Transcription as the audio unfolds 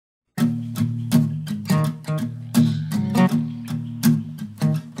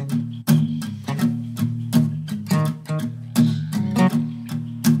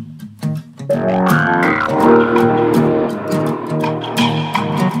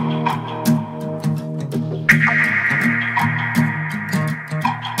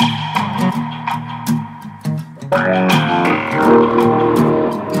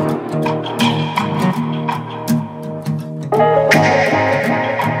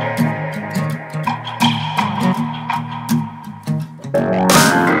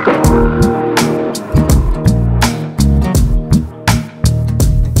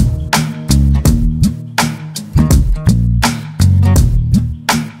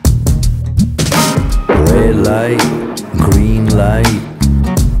Red light, green light,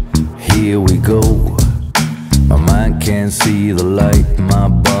 here we go. My mind can't see the light, my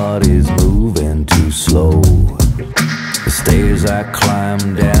body's moving too slow. The stairs I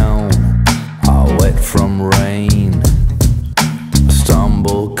climb down are wet from rain. I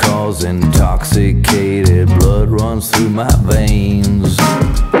stumble cause intoxicated blood runs through my veins.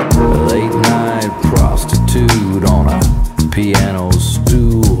 A late night prostitute on a piano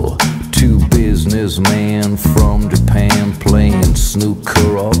stool. Two businessmen from Japan playing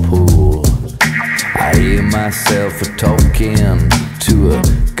snooker or pool. I hear myself talking to a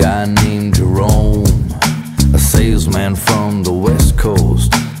guy named Jerome, a salesman from the West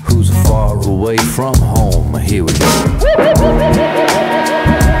Coast who's far away from home. Here we go.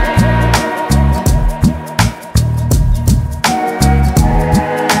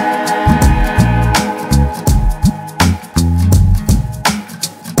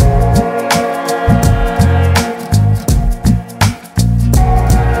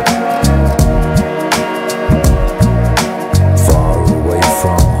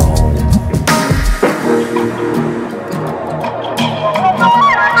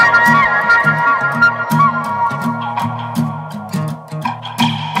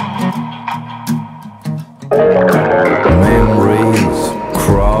 Memories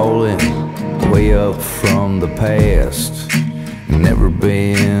crawling way up from the past, never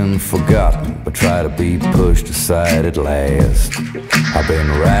been forgotten, but try to be pushed aside at last. I've been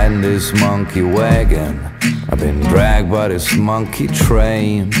riding this monkey wagon, I've been dragged by this monkey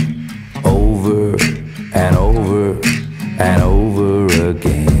train, over and over and over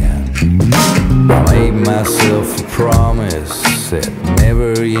again. I made myself a promise that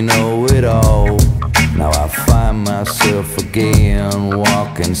never, you know it all. Now I find myself again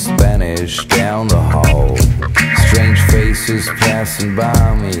walking Spanish down the hall. Strange faces passing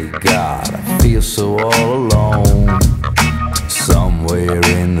by me, God, I feel so all alone. Somewhere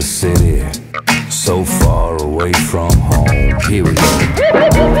in the city, so far away from home. Here we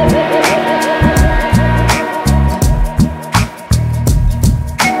go.